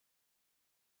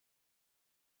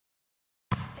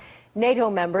NATO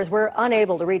members were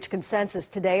unable to reach consensus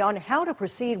today on how to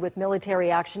proceed with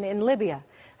military action in Libya.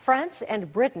 France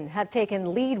and Britain have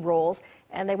taken lead roles,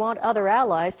 and they want other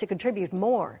allies to contribute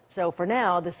more. So for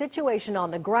now, the situation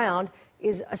on the ground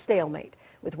is a stalemate,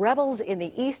 with rebels in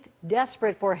the east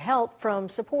desperate for help from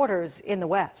supporters in the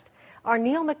west. Our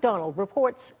Neil MacDonald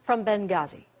reports from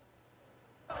Benghazi.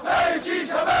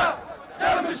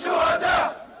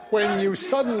 When you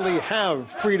suddenly have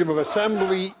freedom of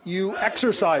assembly, you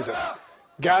exercise it.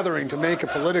 Gathering to make a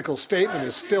political statement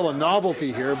is still a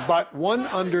novelty here, but one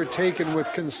undertaken with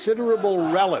considerable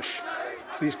relish.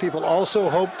 These people also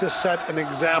hope to set an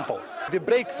example. The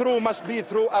breakthrough must be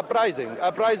through uprising.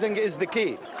 Uprising is the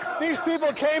key. These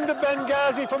people came to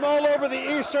Benghazi from all over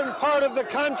the eastern part of the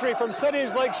country, from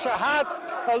cities like Shahat,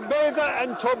 Al-Bayda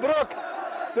and Tobruk.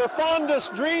 Their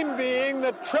fondest dream being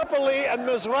that Tripoli and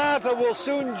Misrata will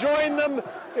soon join them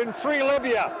in free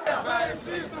Libya.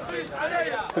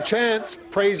 The chants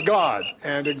praise God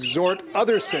and exhort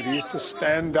other cities to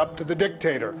stand up to the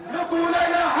dictator.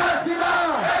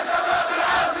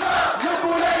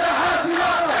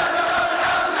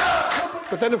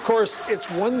 But then, of course, it's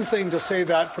one thing to say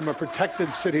that from a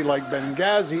protected city like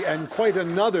Benghazi, and quite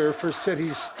another for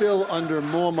cities still under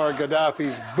Muammar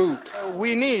Gaddafi's boot.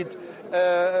 We need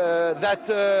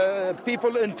that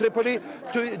people in Tripoli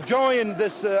to join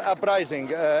this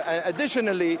uprising.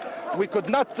 Additionally, we could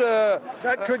not...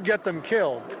 that could get them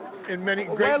killed in many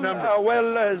great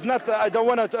numbers. It's not, I don't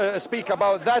want to speak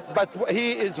about that, but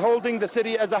he is holding the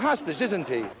city as a hostage, isn't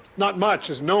he? Not much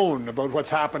is known about what's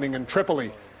happening in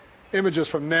Tripoli. Images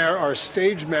from there are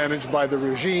stage managed by the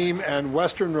regime, and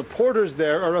Western reporters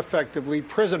there are effectively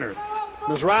prisoners.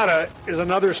 Misrata is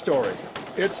another story.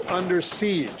 It's under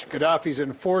siege. Gaddafi's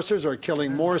enforcers are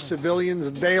killing more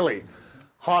civilians daily.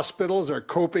 Hospitals are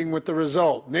coping with the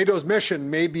result. NATO's mission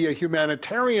may be a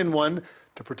humanitarian one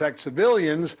to protect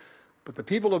civilians, but the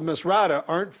people of Misrata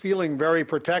aren't feeling very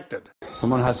protected.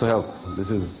 Someone has to help.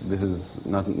 This is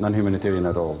not non-humanitarian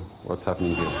at all, what's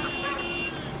happening here.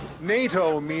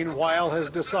 NATO, meanwhile, has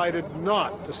decided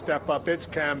not to step up its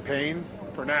campaign,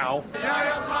 for now.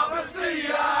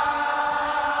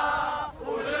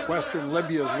 Western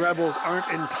Libya's rebels aren't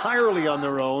entirely on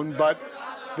their own, but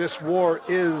this war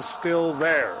is still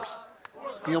theirs.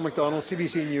 Neil MacDonald,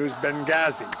 CBC News,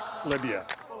 Benghazi, Libya.